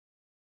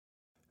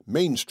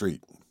Main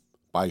Street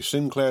by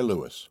Sinclair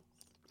Lewis.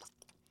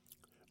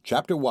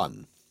 Chapter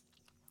 1.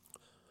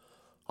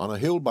 On a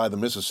hill by the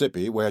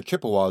Mississippi, where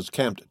Chippewas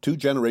camped 2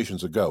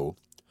 generations ago,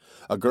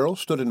 a girl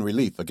stood in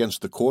relief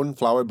against the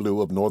cornflower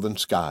blue of northern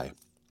sky.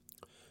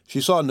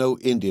 She saw no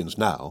Indians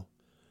now.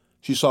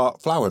 She saw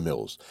flour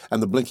mills and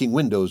the blinking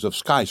windows of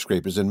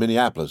skyscrapers in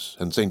Minneapolis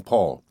and St.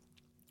 Paul.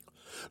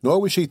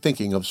 Nor was she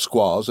thinking of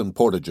squaws and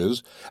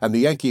portages and the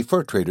Yankee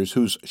fur traders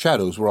whose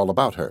shadows were all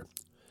about her.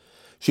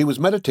 She was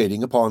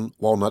meditating upon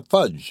walnut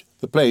fudge,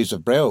 the plays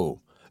of Breau,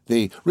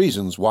 the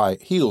reasons why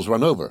heels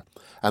run over,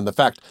 and the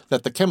fact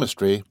that the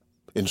chemistry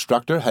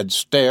instructor had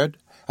stared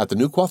at the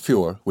new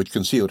coiffure which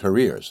concealed her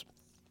ears.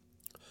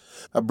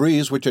 A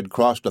breeze which had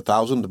crossed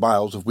 1,000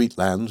 miles of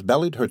wheatlands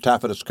bellied her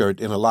taffeta skirt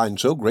in a line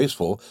so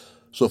graceful,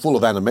 so full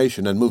of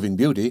animation and moving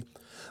beauty,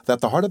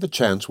 that the heart of the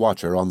chance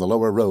watcher on the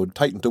lower road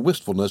tightened to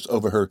wistfulness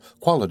over her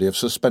quality of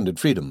suspended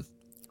freedom.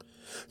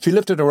 She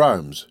lifted her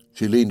arms,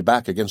 she leaned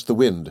back against the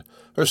wind,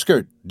 her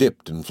skirt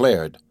dipped and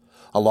flared,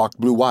 a lock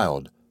blew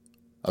wild,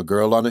 a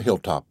girl on a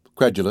hilltop,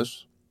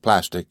 credulous,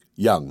 plastic,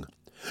 young,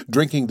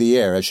 drinking the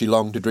air as she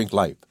longed to drink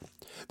life,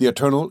 the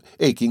eternal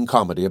aching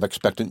comedy of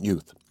expectant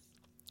youth.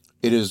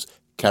 It is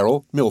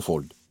Carol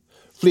Milford,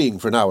 fleeing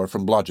for an hour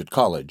from Blodgett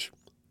College.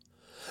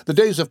 The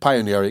days of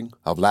pioneering,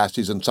 of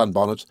lassies in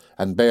sunbonnets,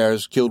 and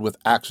bears killed with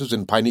axes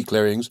in piney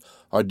clearings,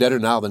 are deader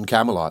now than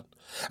Camelot,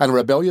 and a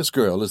rebellious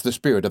girl is the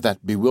spirit of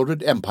that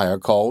bewildered empire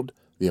called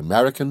the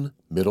American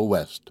Middle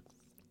West.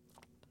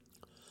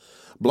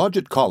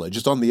 Blodgett College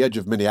is on the edge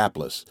of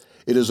Minneapolis.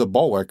 It is a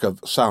bulwark of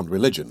sound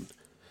religion.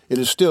 It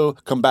is still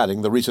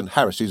combating the recent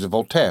heresies of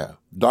Voltaire,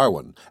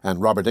 Darwin,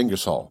 and Robert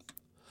Ingersoll.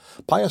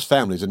 Pious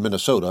families in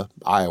Minnesota,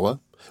 Iowa,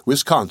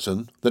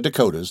 Wisconsin, the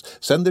Dakotas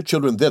send their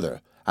children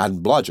thither,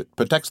 and Blodgett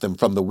protects them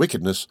from the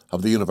wickedness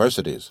of the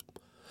universities.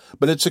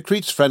 But it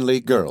secretes friendly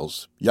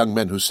girls, young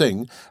men who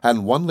sing,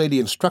 and one lady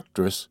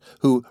instructress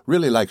who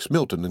really likes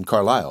Milton and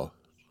Carlyle.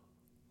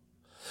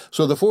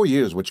 So the 4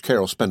 years which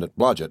Carol spent at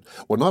Blodgett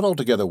were not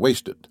altogether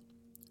wasted.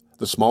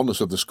 The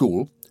smallness of the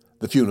school,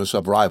 the fewness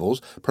of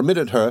rivals,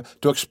 permitted her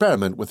to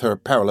experiment with her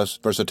perilous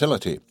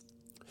versatility.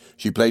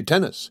 She played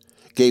tennis,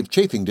 gave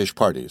chafing dish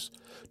parties,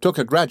 took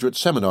a graduate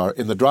seminar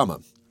in the drama,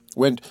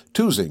 went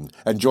toozing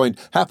and joined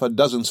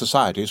 6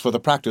 societies for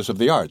the practice of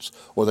the arts,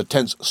 or the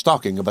tense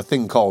stalking of a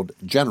thing called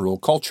general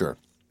culture.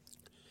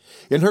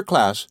 In her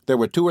class there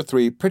were 2 or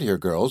 3 prettier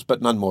girls,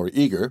 but none more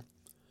eager.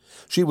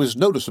 She was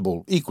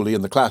noticeable equally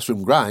in the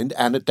classroom grind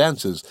and at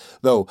dances,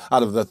 though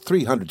out of the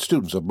 300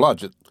 students of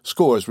Blodgett,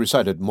 scores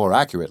recited more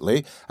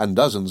accurately, and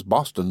dozens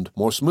Bostoned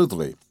more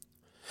smoothly.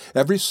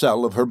 Every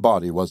cell of her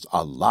body was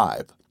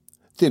alive.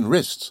 Thin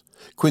wrists,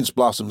 quince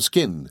blossom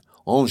skin,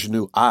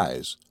 ingenue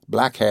eyes,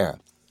 black hair.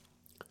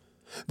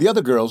 The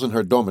other girls in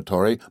her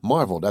dormitory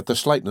marveled at the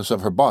slightness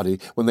of her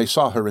body when they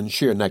saw her in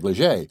sheer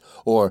negligee,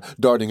 or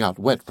darting out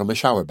wet from a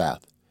shower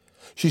bath.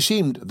 She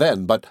seemed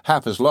then but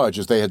half as large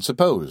as they had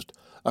supposed,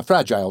 a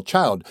fragile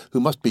child who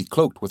must be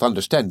cloaked with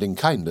understanding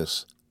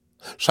kindness.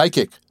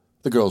 Psychic,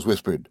 the girls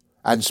whispered,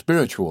 and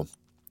spiritual.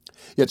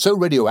 Yet so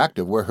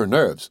radioactive were her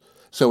nerves,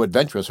 so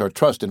adventurous her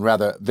trust in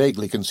rather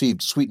vaguely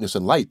conceived sweetness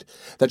and light,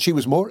 that she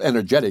was more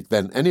energetic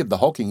than any of the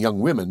hulking young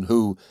women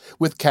who,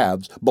 with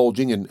calves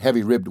bulging in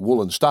heavy-ribbed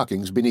woolen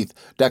stockings beneath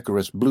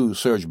decorous blue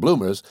serge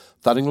bloomers,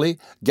 thuddingly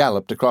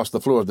galloped across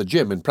the floor of the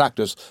gym in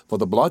practice for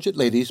the Blodgett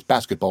ladies'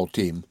 basketball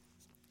team.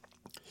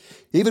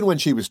 Even when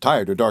she was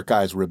tired, her dark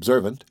eyes were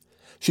observant.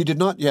 She did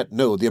not yet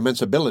know the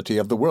immense ability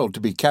of the world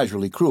to be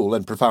casually cruel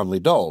and profoundly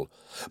dull,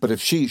 but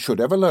if she should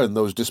ever learn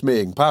those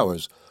dismaying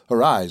powers,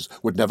 her eyes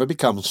would never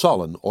become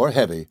sullen or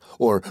heavy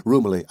or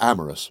rheumily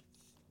amorous.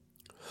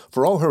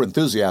 For all her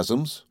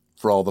enthusiasms,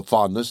 for all the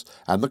fondness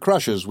and the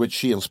crushes which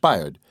she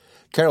inspired,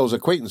 Carol's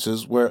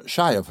acquaintances were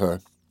shy of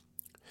her.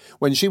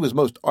 When she was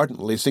most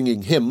ardently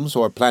singing hymns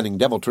or planning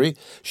deviltry,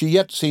 she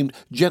yet seemed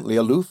gently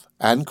aloof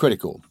and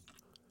critical.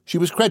 She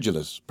was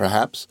credulous,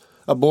 perhaps,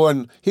 a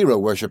born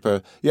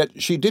hero-worshipper,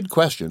 yet she did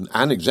question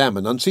and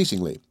examine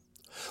unceasingly.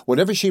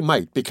 Whatever she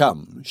might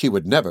become, she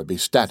would never be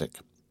static.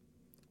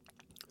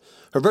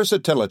 Her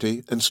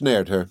versatility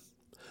ensnared her.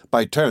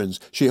 By turns,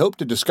 she hoped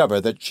to discover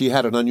that she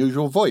had an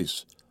unusual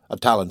voice, a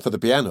talent for the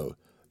piano,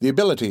 the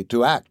ability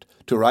to act,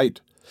 to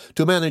write,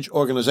 to manage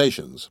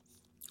organizations.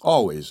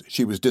 Always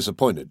she was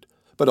disappointed,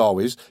 but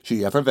always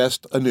she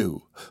effervesced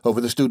anew,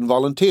 over the student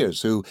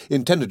volunteers who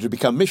intended to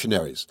become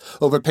missionaries,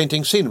 over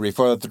painting scenery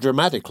for the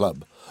dramatic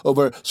club,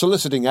 over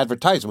soliciting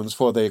advertisements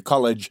for the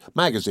college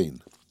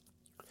magazine.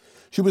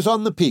 She was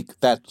on the peak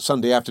that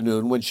Sunday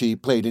afternoon when she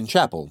played in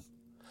chapel.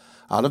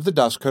 Out of the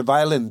dusk her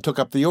violin took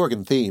up the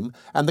organ theme,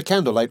 and the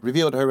candlelight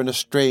revealed her in a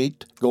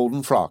straight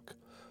golden frock,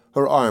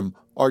 her arm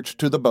arched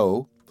to the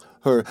bow,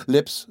 her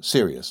lips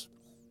serious.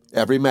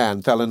 Every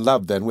man fell in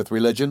love then with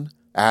religion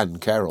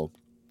and Carol.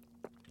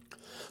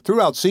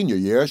 Throughout senior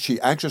year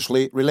she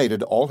anxiously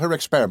related all her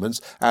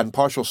experiments and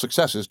partial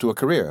successes to a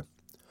career.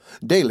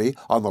 Daily,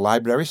 on the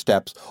library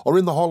steps or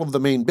in the hall of the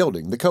main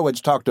building, the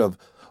co-eds talked of,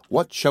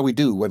 "What shall we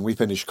do when we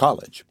finish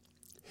college?"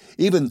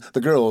 Even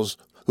the girls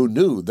who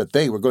knew that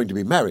they were going to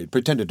be married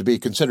pretended to be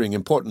considering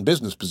important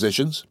business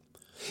positions.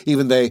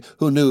 Even they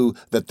who knew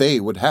that they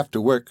would have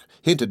to work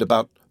hinted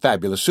about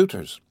fabulous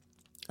suitors.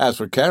 As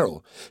for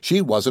Carol,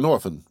 she was an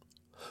orphan.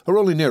 Her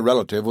only near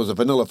relative was a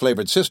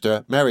vanilla-flavored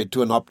sister married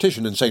to an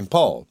optician in St.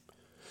 Paul.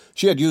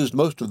 She had used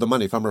most of the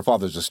money from her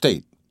father's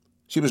estate.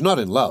 She was not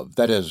in love,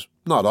 that is,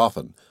 not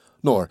often,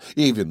 nor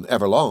even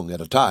ever long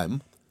at a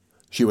time.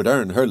 She would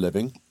earn her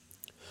living.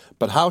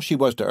 But how she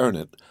was to earn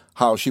it,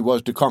 how she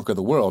was to conquer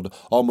the world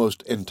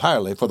almost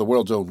entirely for the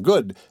world's own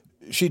good,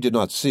 she did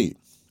not see.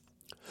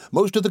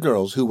 Most of the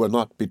girls who were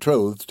not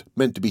betrothed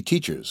meant to be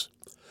teachers.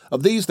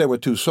 Of these there were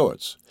two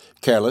sorts: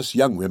 careless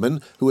young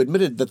women who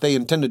admitted that they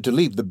intended to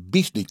leave the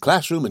beastly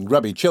classroom and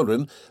grubby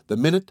children the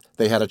minute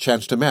they had a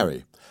chance to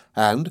marry,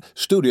 and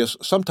studious,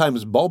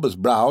 sometimes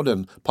bulbous-browed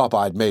and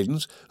pop-eyed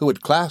maidens who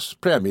at class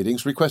prayer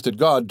meetings requested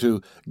God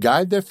to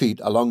guide their feet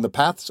along the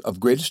paths of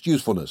greatest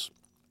usefulness.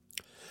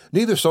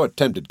 Neither sort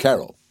tempted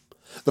Carol.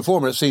 The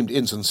former seemed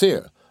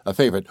insincere, a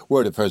favorite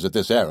word of hers at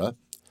this era.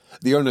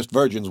 The earnest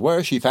virgins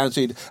were, she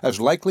fancied, as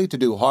likely to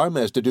do harm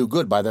as to do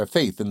good by their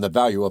faith in the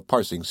value of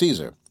parsing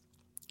Caesar.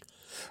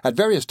 At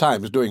various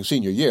times during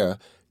senior year,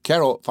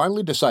 Carol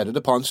finally decided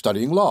upon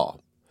studying law,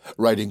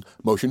 writing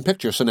motion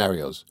picture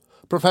scenarios,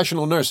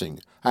 professional nursing,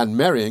 and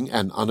marrying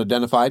an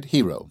unidentified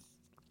hero.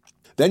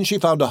 Then she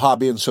found a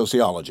hobby in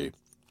sociology.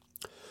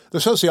 The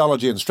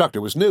sociology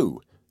instructor was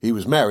new. He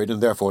was married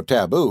and therefore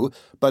taboo,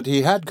 but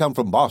he had come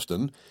from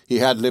Boston. He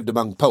had lived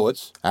among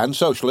poets and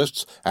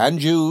socialists and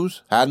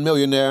Jews and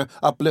millionaire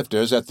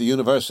uplifters at the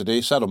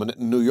University settlement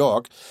in New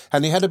York,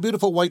 and he had a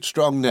beautiful white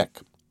strong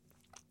neck.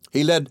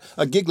 He led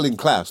a giggling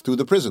class through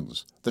the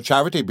prisons, the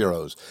charity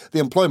bureaus, the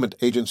employment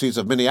agencies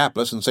of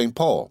Minneapolis and St.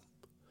 Paul.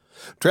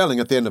 Trailing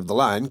at the end of the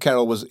line,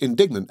 Carol was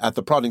indignant at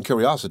the prodding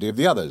curiosity of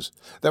the others,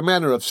 their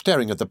manner of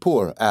staring at the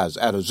poor as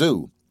at a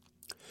zoo.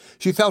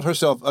 She felt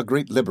herself a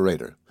great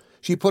liberator.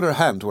 She put her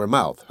hand to her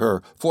mouth,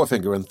 her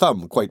forefinger and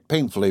thumb quite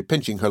painfully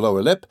pinching her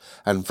lower lip,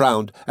 and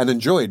frowned and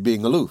enjoyed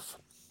being aloof.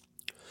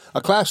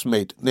 A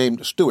classmate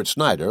named Stuart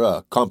Snyder,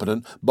 a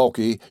competent,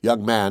 bulky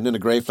young man in a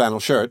gray flannel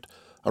shirt,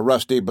 a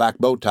rusty black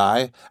bow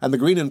tie, and the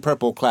green and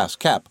purple class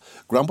cap,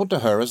 grumbled to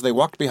her as they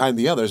walked behind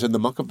the others in the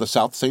muck of the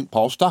South St.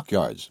 Paul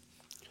stockyards.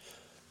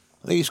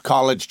 "These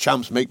college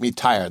chumps make me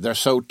tired. They're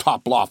so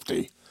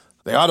top-lofty.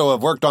 They ought to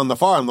have worked on the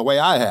farm the way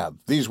I have.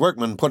 These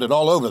workmen put it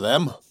all over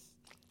them."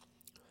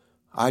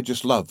 "I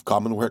just love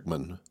common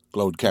workmen,"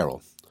 glowed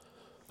Carol.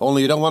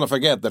 "Only you don't want to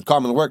forget that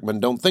common workmen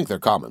don't think they're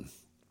common."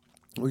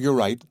 "You're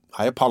right.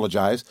 I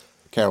apologize."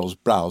 Carol's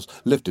brows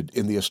lifted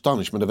in the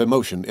astonishment of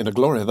emotion in a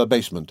glory of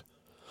abasement.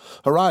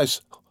 Her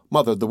eyes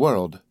mothered the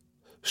world.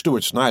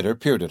 Stuart Snyder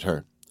peered at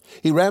her.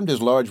 He rammed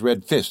his large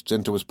red fists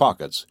into his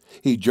pockets.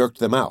 He jerked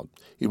them out.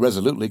 He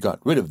resolutely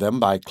got rid of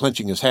them by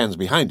clenching his hands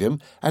behind him,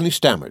 and he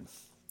stammered.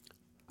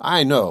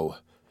 "I know.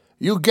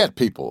 You get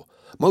people.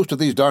 Most of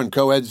these darn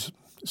co-eds...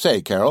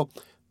 Say, Carol,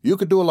 you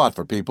could do a lot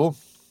for people."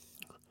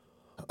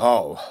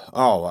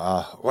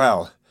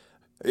 Well,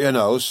 you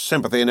know,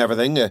 sympathy and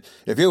everything.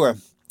 If you were,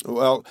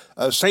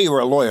 say you were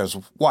a lawyer's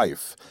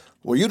wife.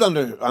 Well, you'd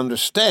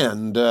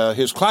understand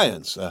his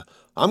clients.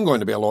 I'm going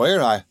to be a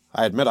lawyer. I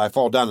admit I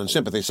fall down in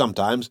sympathy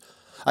sometimes.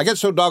 I get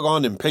so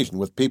doggone impatient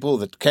with people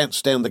that can't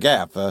stand the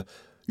gaff.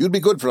 You'd be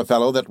good for a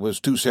fellow that was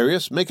too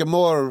serious. Make him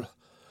more,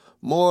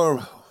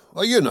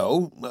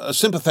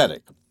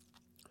 sympathetic.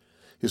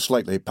 His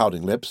slightly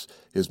pouting lips,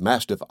 his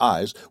mastiff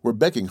eyes, were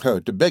begging her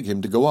to beg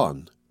him to go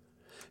on.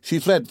 She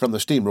fled from the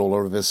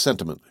steamroller of his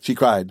sentiment. She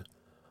cried,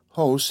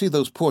 "Oh, see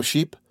those poor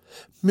sheep!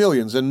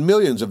 Millions and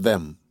millions of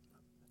them!"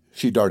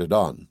 She darted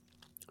on.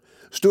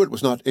 Stuart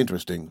was not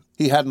interesting.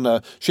 He hadn't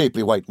a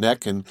shapely white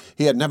neck, and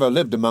he had never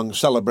lived among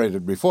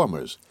celebrated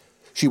reformers.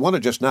 She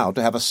wanted just now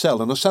to have a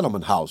cell in a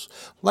settlement house,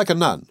 like a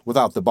nun,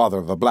 without the bother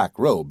of a black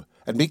robe,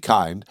 and be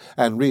kind,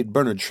 and read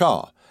Bernard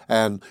Shaw,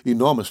 and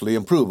enormously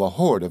improve a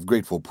horde of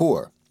grateful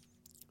poor.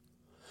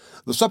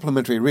 The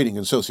supplementary reading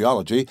in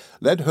sociology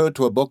led her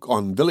to a book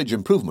on village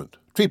improvement,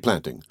 tree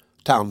planting,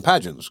 town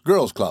pageants,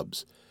 girls'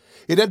 clubs.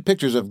 It had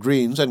pictures of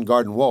greens and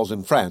garden walls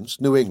in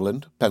France, New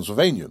England,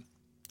 Pennsylvania.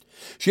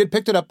 She had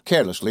picked it up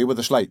carelessly with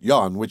a slight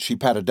yawn, which she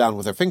patted down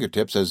with her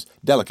fingertips as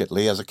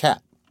delicately as a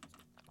cat.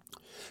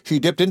 She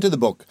dipped into the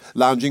book,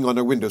 lounging on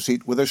her window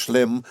seat with her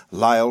slim,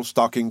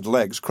 lisle-stockinged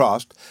legs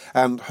crossed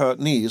and her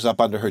knees up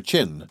under her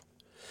chin.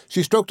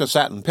 She stroked a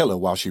satin pillow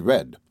while she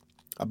read.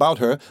 About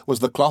her was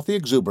the clothy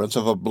exuberance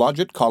of a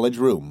Blodgett College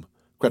room,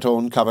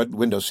 cretonne-covered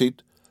window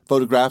seat,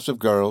 photographs of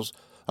girls,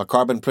 a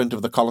carbon print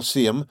of the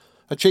Colosseum,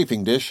 a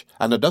chafing dish,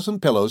 and a dozen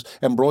pillows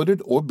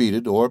embroidered or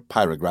beaded or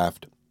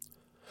pyrographed.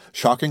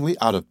 Shockingly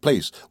out of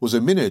place was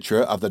a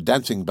miniature of the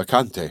dancing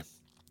bacchante.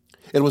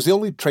 It was the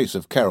only trace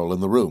of Carol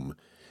in the room.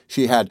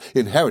 She had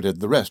inherited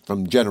the rest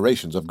from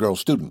generations of girl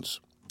students.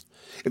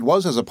 It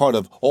was as a part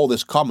of all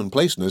this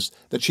commonplaceness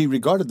that she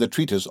regarded the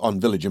treatise on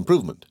village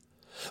improvement.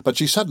 But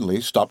she suddenly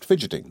stopped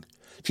fidgeting.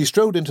 She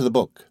strode into the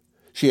book.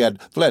 She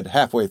had fled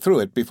halfway through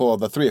it before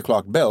the 3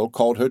 o'clock bell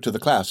called her to the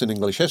class in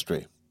English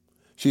history.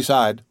 She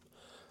sighed.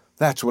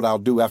 That's what I'll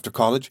do after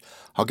college.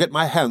 I'll get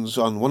my hands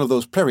on one of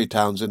those prairie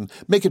towns and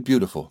make it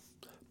beautiful.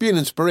 Be an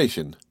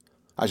inspiration.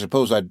 I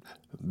suppose I'd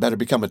better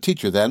become a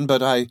teacher then,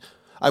 but I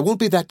won't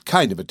be that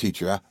kind of a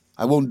teacher.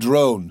 I won't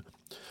drone.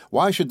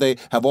 Why should they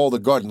have all the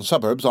garden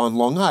suburbs on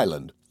Long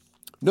Island?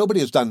 Nobody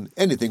has done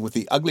anything with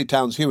the ugly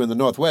towns here in the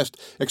Northwest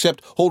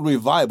except hold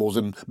revivals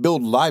and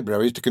build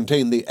libraries to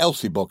contain the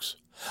Elsie books.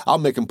 I'll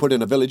make 'em put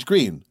in a village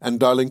green and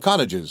darling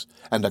cottages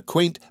and a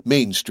quaint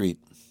Main Street.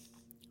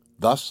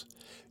 Thus,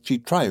 she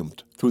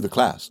triumphed through the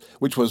class,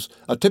 which was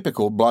a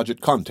typical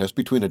Blodgett contest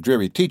between a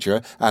dreary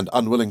teacher and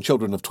unwilling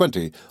children of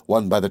 20,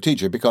 won by the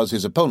teacher because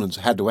his opponents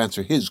had to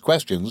answer his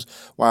questions,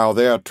 while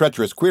their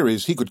treacherous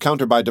queries he could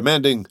counter by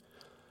demanding,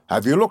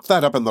 "Have you looked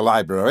that up in the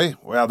library?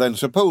 Well, then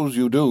suppose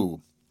you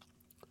do."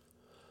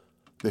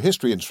 The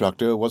history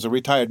instructor was a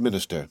retired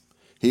minister.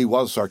 He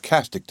was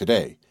sarcastic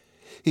today.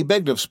 He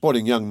begged of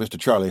sporting young Mr.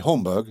 Charlie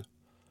Holmberg,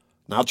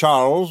 "Now,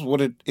 Charles, would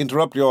it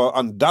interrupt your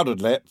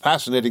undoubtedly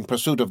fascinating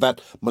pursuit of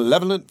that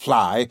malevolent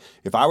fly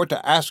if I were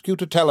to ask you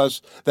to tell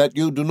us that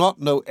you do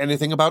not know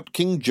anything about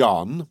King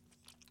John?"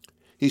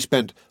 He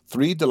spent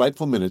 3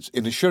 delightful minutes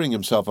in assuring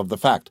himself of the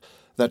fact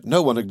that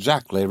no one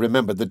exactly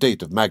remembered the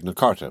date of Magna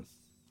Carta.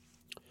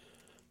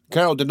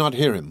 Carol did not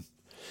hear him.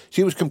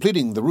 She was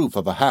completing the roof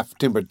of a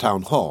half-timbered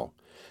town hall.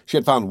 She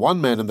had found one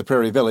man in the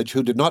prairie village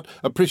who did not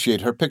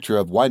appreciate her picture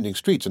of winding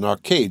streets and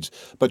arcades,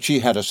 but she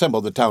had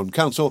assembled the town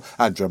council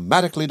and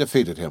dramatically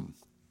defeated him.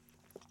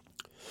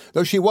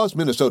 Though she was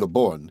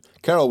Minnesota-born,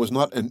 Carol was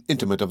not an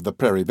intimate of the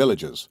prairie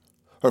villages.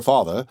 Her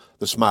father,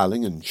 the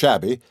smiling and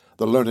shabby,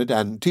 the learned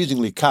and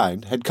teasingly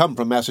kind, had come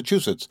from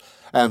Massachusetts,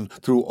 and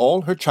through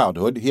all her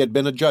childhood he had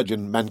been a judge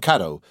in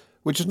Mankato,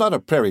 which is not a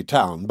prairie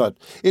town, but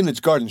in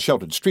its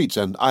garden-sheltered streets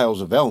and aisles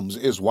of elms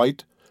is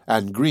white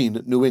and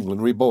green New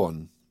England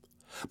reborn.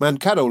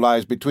 Mankato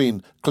lies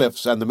between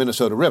cliffs and the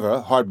Minnesota River,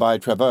 hard by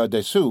Traverse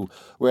des Sioux,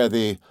 where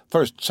the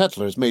first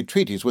settlers made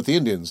treaties with the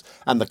Indians,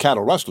 and the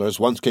cattle rustlers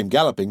once came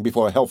galloping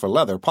before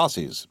hell-for-leather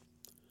posses.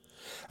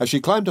 As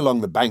she climbed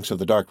along the banks of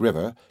the dark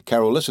river,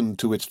 Carol listened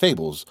to its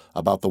fables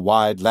about the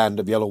wide land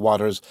of yellow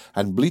waters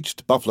and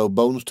bleached buffalo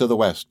bones to the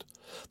west,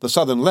 the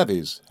southern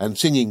levees and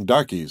singing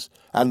darkies,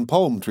 and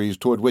palm trees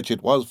toward which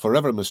it was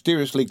forever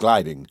mysteriously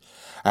gliding,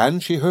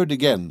 and she heard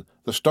again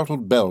the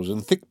startled bells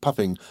and thick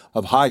puffing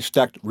of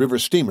high-stacked river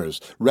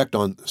steamers wrecked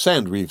on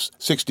sand reefs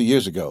 60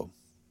 years ago.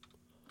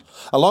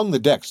 Along the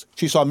decks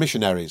she saw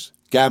missionaries,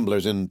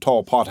 gamblers in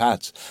tall pot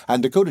hats,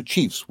 and Dakota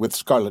chiefs with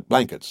scarlet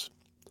blankets.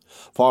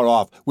 Far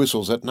off,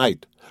 whistles at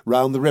night,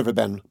 round the river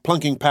bend,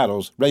 plunking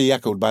paddles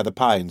re-echoed by the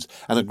pines,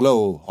 and a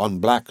glow on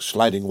black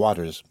sliding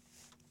waters.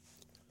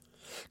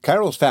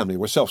 Carol's family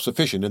were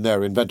self-sufficient in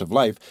their inventive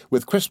life,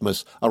 with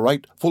Christmas a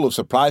rite full of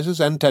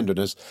surprises and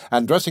tenderness,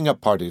 and dressing-up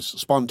parties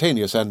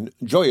spontaneous and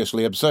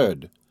joyously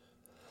absurd.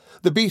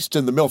 The beasts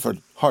in the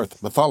Milford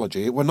hearth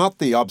mythology were not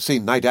the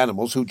obscene night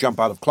animals who jump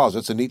out of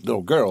closets and eat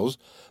little girls,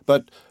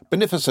 but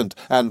beneficent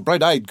and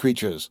bright-eyed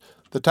creatures,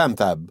 the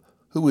tamthab,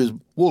 who is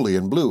woolly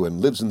and blue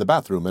and lives in the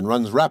bathroom and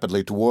runs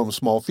rapidly to warm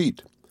small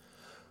feet,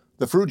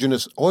 the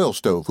ferruginous oil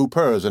stove who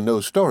purrs and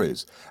knows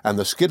stories, and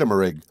the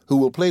skidamarig who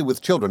will play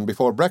with children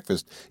before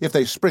breakfast if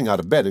they spring out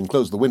of bed and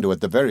close the window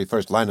at the very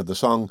first line of the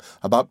song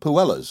about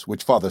puellas,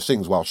 which father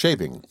sings while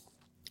shaving.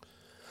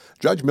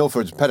 Judge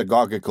Milford's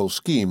pedagogical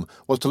scheme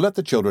was to let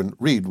the children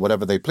read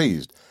whatever they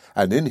pleased,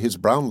 and in his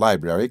brown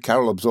library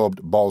Carol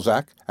absorbed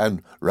Balzac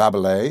and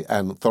Rabelais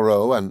and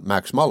Thoreau and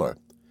Max Muller.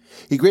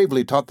 He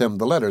gravely taught them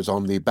the letters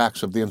on the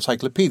backs of the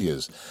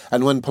encyclopedias,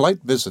 and when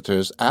polite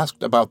visitors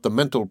asked about the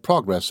mental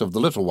progress of the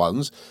little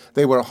ones,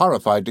 they were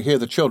horrified to hear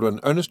the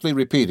children earnestly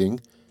repeating,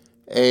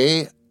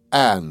 A,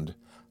 and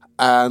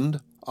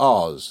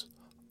Oz,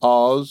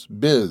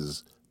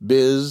 biz,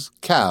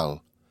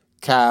 cal,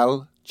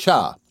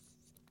 cha.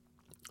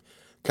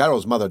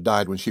 Carol's mother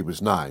died when she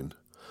was 9.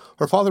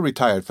 Her father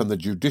retired from the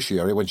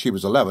judiciary when she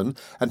was 11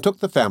 and took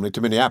the family to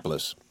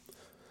Minneapolis.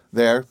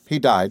 There he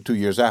died 2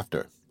 years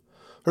after.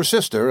 Her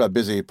sister, a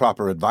busy,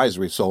 proper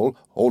advisory soul,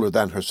 older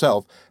than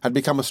herself, had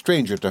become a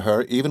stranger to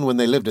her even when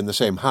they lived in the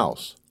same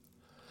house.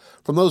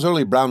 From those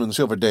early brown and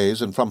silver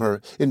days and from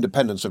her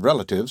independence of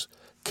relatives,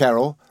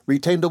 Carol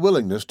retained a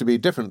willingness to be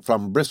different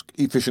from brisk,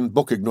 efficient,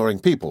 book-ignoring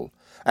people,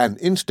 an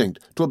instinct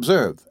to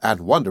observe and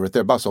wonder at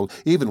their bustle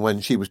even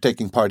when she was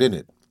taking part in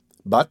it.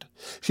 But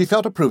she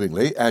felt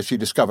approvingly, as she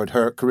discovered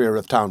her career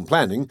of town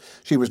planning,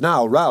 she was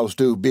now roused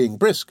to being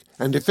brisk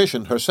and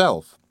efficient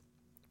herself.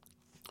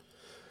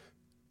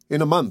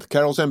 In a month,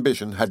 Carol's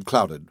ambition had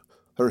clouded.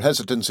 Her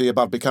hesitancy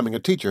about becoming a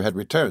teacher had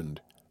returned.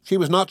 She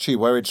was not, she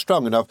worried,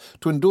 strong enough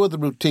to endure the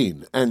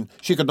routine, and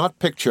she could not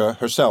picture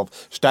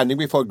herself standing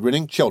before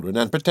grinning children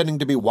and pretending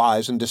to be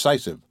wise and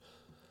decisive.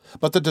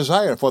 But the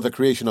desire for the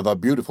creation of a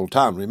beautiful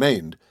town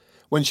remained.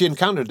 When she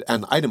encountered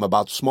an item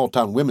about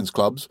small-town women's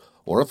clubs,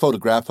 or a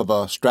photograph of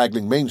a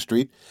straggling Main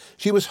Street,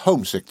 she was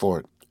homesick for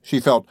it. She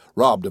felt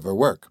robbed of her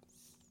work.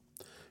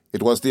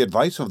 It was the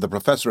advice of the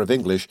professor of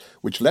English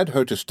which led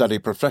her to study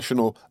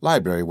professional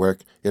library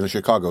work in a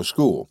Chicago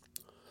school.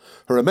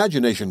 Her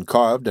imagination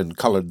carved and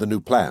colored the new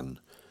plan.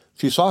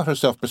 She saw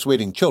herself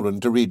persuading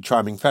children to read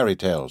charming fairy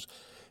tales,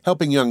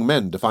 helping young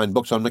men to find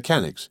books on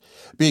mechanics,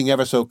 being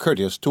ever so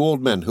courteous to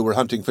old men who were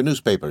hunting for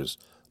newspapers,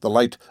 the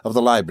light of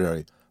the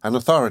library, an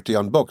authority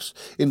on books,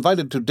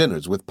 invited to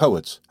dinners with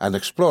poets and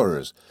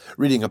explorers,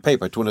 reading a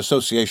paper to an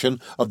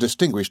association of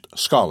distinguished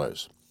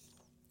scholars.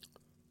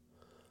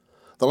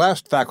 The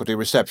last faculty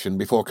reception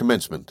before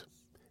commencement.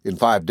 In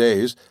 5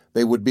 days,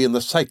 they would be in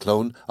the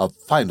cyclone of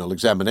final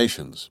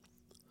examinations.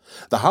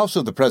 The house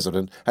of the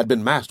president had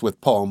been massed with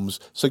poems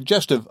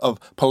suggestive of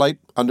polite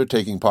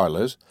undertaking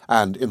parlors,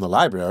 and in the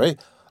library,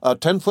 a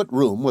 10-foot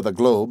room with a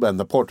globe and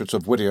the portraits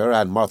of Whittier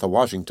and Martha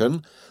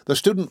Washington, the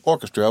student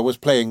orchestra was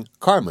playing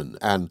Carmen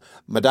and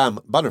Madame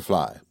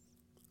Butterfly.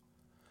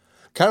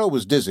 Carol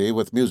was dizzy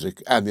with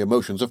music and the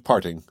emotions of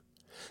parting.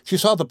 She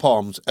saw the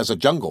palms as a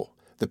jungle,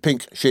 the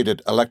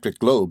pink-shaded electric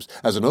globes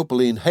as an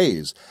opaline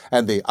haze,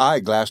 and the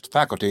eye-glassed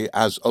faculty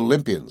as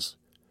Olympians.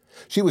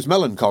 She was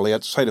melancholy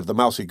at sight of the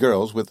mousy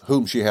girls with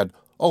whom she had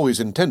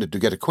always intended to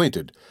get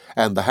acquainted,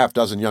 and the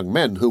half-dozen young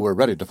men who were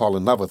ready to fall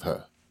in love with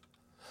her.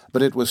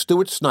 But it was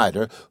Stuart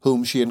Snyder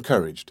whom she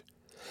encouraged.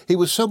 He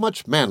was so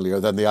much manlier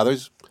than the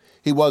others.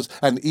 He was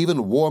an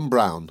even warm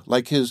brown,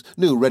 like his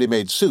new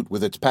ready-made suit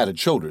with its padded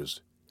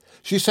shoulders.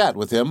 She sat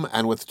with him,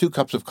 and with 2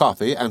 cups of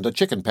coffee and a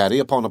chicken patty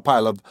upon a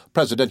pile of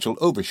presidential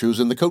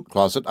overshoes in the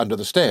coat-closet under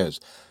the stairs,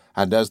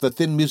 and as the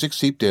thin music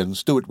seeped in,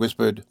 Stuart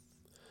whispered,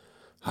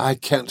 "I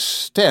can't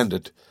stand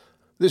it.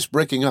 This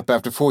breaking up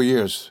after 4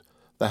 years,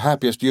 the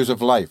happiest years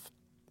of life."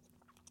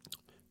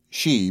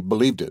 She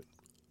believed it.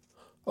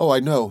 "Oh, I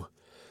know.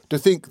 To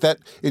think that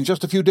in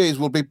just a few days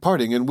we'll be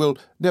parting and we'll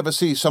never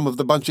see some of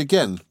the bunch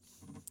again."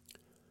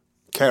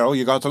 "Carol,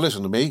 you got to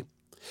listen to me.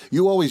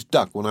 You always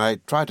duck when I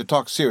try to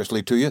talk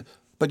seriously to you,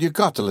 but you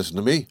got to listen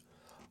to me.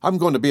 I'm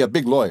going to be a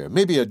big lawyer,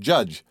 maybe a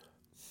judge,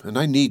 and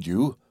I need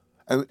you,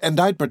 and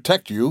I'd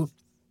protect you."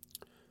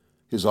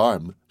 His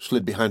arm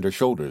slid behind her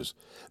shoulders.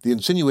 The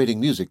insinuating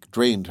music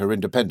drained her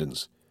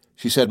independence.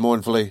 She said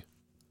mournfully,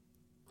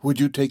 "Would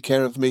you take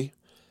care of me?"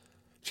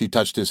 She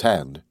touched his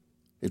hand.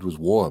 It was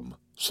warm,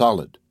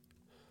 solid.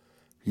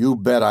 "You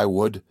bet I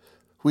would.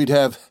 We'd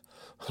have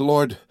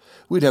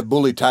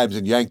bully times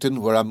in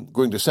Yankton, where I'm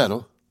going to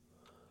settle.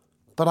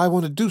 But I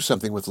want to do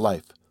something with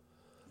life.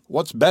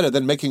 What's better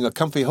than making a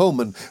comfy home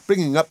and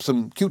bringing up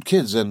some cute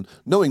kids and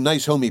knowing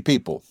nice homey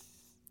people?"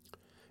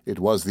 It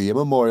was the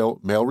immemorial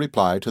male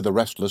reply to the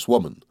restless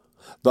woman.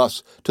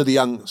 Thus to the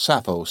young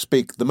Sappho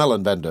spake the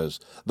melon vendors,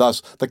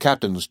 thus the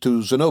captains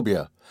to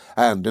Zenobia,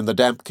 and in the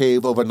damp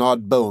cave over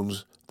gnawed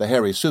bones the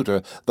hairy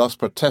suitor thus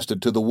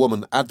protested to the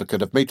woman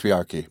advocate of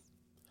matriarchy.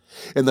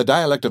 In the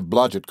dialect of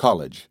Blodgett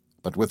College,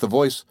 but with the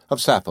voice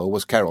of Sappho,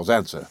 was Carol's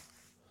answer.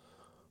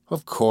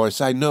 "Of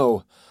course, I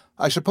know.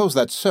 I suppose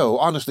that's so.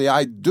 Honestly,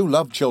 I do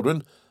love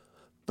children.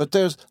 But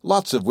there's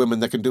lots of women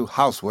that can do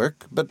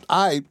housework. But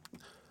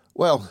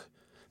well,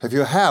 if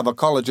you have a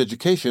college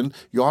education,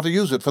 you ought to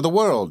use it for the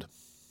world."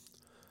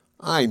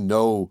 "I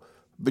know,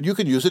 but you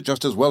can use it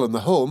just as well in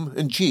the home.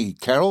 And gee,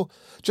 Carol,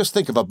 just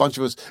think of a bunch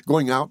of us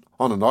going out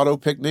on an auto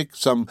picnic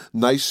some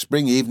nice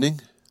spring evening."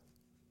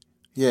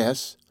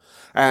 "Yes.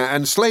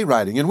 And sleigh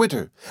riding in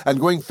winter, and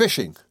going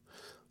fishing."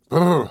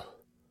 Brr.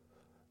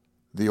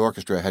 The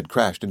orchestra had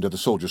crashed into the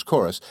soldiers'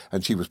 chorus,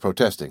 and she was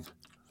protesting.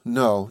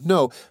 No,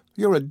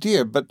 you're a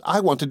dear, but I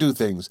want to do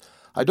things.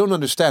 I don't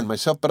understand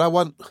myself, but I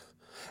want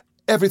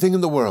everything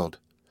in the world.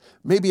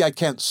 Maybe I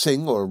can't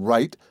sing or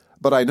write,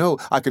 but I know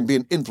I can be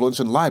an influence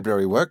in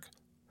library work.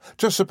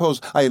 Just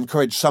suppose I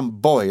encouraged some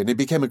boy and he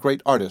became a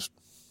great artist.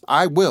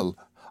 I will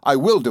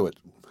do it.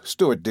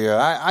 Stuart, dear,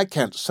 I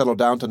can't settle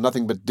down to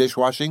nothing but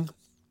dishwashing."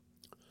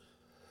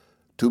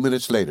 2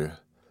 minutes later,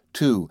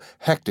 2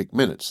 hectic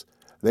minutes,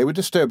 they were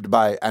disturbed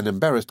by an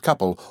embarrassed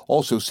couple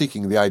also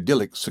seeking the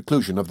idyllic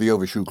seclusion of the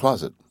overshoe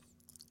closet.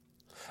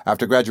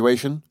 After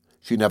graduation,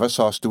 she never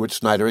saw Stuart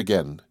Snyder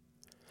again.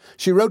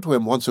 She wrote to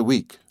him once a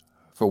week,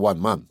 for 1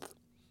 month.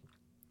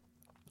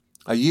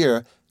 A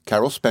year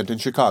Carol spent in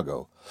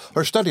Chicago.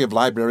 Her study of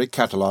library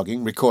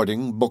cataloging,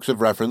 recording, books of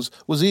reference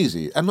was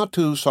easy and not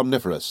too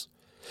somniferous.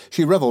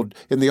 She reveled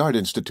in the Art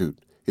Institute,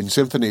 in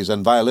symphonies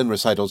and violin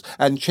recitals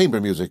and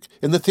chamber music,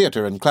 in the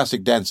theater and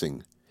classic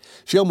dancing.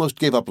 She almost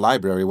gave up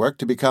library work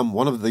to become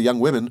one of the young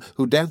women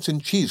who dance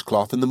in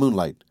cheesecloth in the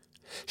moonlight.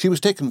 She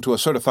was taken to a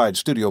certified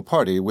studio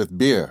party with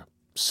beer,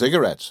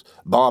 cigarettes,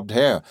 bobbed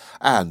hair,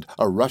 and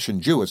a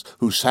Russian Jewess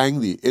who sang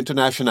the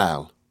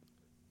Internationale.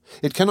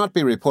 It cannot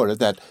be reported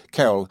that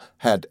Carol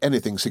had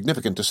anything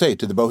significant to say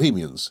to the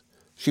bohemians.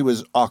 She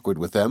was awkward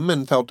with them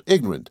and felt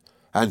ignorant,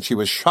 and she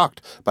was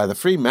shocked by the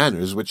free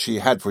manners which she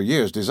had for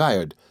years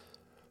desired.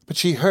 But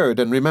she heard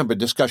and remembered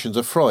discussions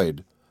of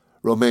Freud,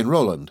 Romain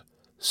Rolland,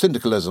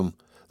 syndicalism,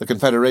 the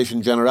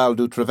Confédération Générale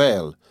du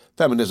Travail,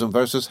 feminism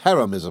versus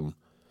heroism,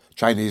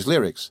 Chinese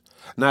lyrics,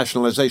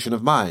 nationalization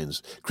of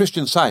mines,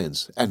 Christian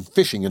Science, and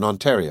fishing in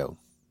Ontario.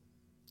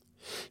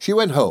 She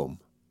went home,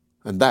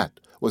 and that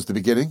was the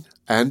beginning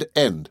and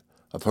end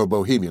of her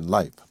bohemian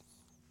life.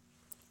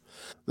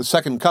 The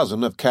second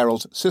cousin of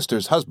Carol's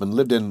sister's husband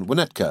lived in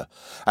Winnetka,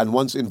 and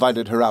once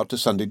invited her out to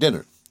Sunday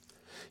dinner.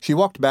 She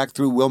walked back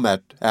through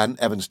Wilmette and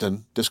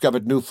Evanston,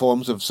 discovered new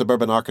forms of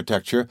suburban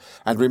architecture,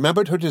 and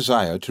remembered her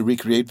desire to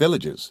recreate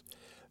villages.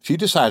 She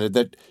decided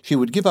that she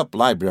would give up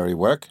library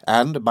work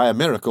and, by a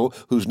miracle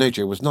whose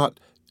nature was not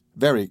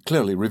very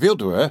clearly revealed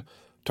to her,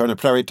 turn a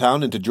prairie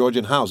town into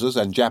Georgian houses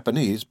and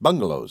Japanese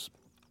bungalows.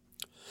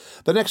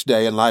 The next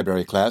day in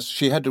library class,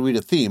 she had to read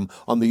a theme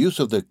on the use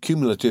of the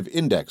cumulative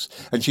index,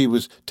 and she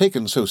was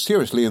taken so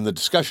seriously in the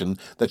discussion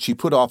that she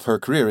put off her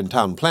career in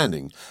town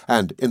planning,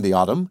 and in the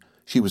autumn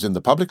she was in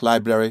the public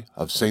library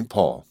of St.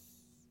 Paul.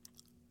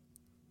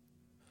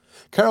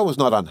 Carol was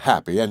not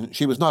unhappy, and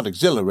she was not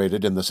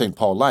exhilarated in the St.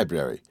 Paul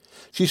library.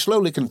 She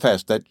slowly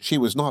confessed that she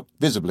was not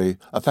visibly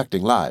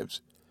affecting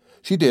lives.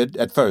 She did,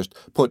 at first,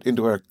 put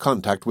into her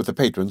contact with the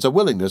patrons a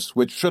willingness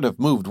which should have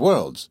moved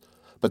worlds.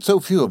 But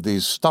so few of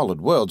these stolid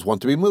worlds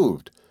want to be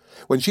moved.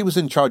 When she was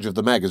in charge of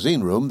the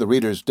magazine room, the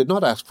readers did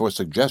not ask for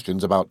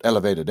suggestions about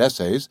elevated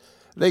essays.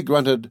 They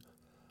grunted,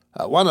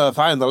 "Want to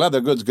find the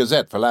Leather Goods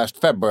Gazette for last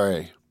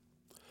February."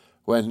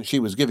 When she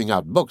was giving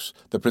out books,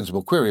 the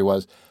principal query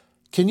was,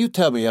 "Can you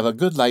tell me of a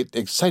good, light,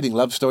 exciting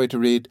love story to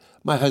read?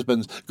 My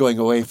husband's going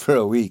away for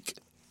a week."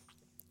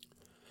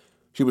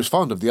 She was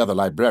fond of the other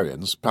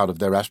librarians, proud of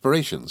their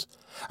aspirations,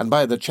 and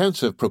by the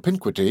chance of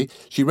propinquity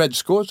she read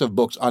scores of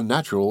books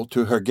unnatural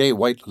to her gay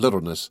white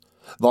littleness,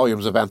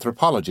 volumes of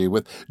anthropology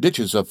with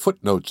ditches of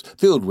footnotes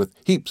filled with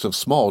heaps of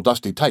small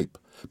dusty type,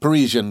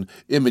 Parisian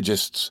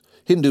imagists,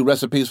 Hindu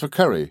recipes for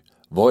curry,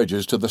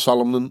 voyages to the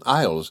Solomon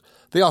Isles,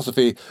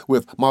 theosophy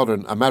with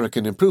modern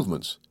American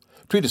improvements,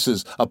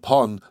 treatises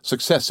upon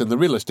success in the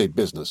real estate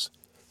business.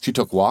 She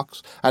took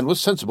walks and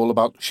was sensible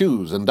about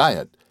shoes and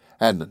diet,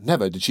 and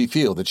never did she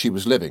feel that she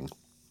was living.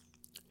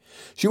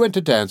 She went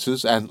to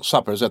dances and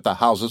suppers at the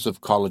houses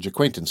of college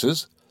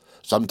acquaintances.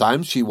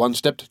 Sometimes she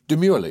one-stepped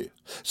demurely.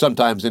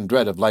 Sometimes, in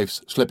dread of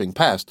life's slipping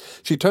past,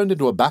 she turned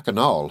into a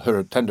bacchanal,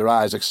 her tender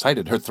eyes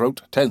excited, her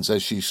throat tense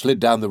as she slid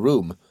down the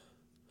room.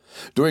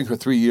 During her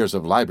 3 years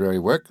of library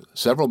work,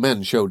 several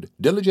men showed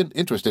diligent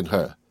interest in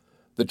her.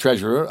 The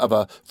treasurer of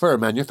a fur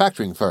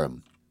manufacturing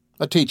firm,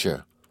 a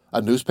teacher,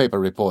 a newspaper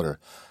reporter,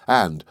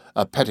 and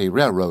a petty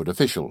railroad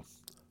official.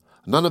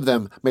 None of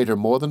them made her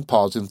more than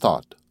pause in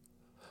thought.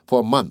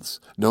 For months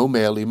no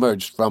male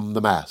emerged from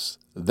the mass.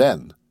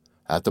 Then,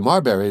 at the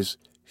Marburys,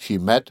 she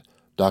met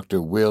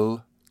Dr.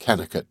 Will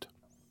Kennicott.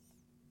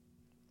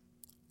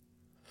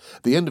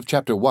 The end of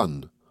Chapter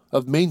 1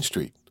 of Main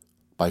Street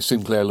by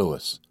Sinclair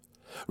Lewis.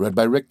 Read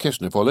by Rick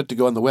Kishner for Lit to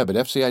Go on the web at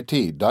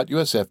fcit.usf.edu.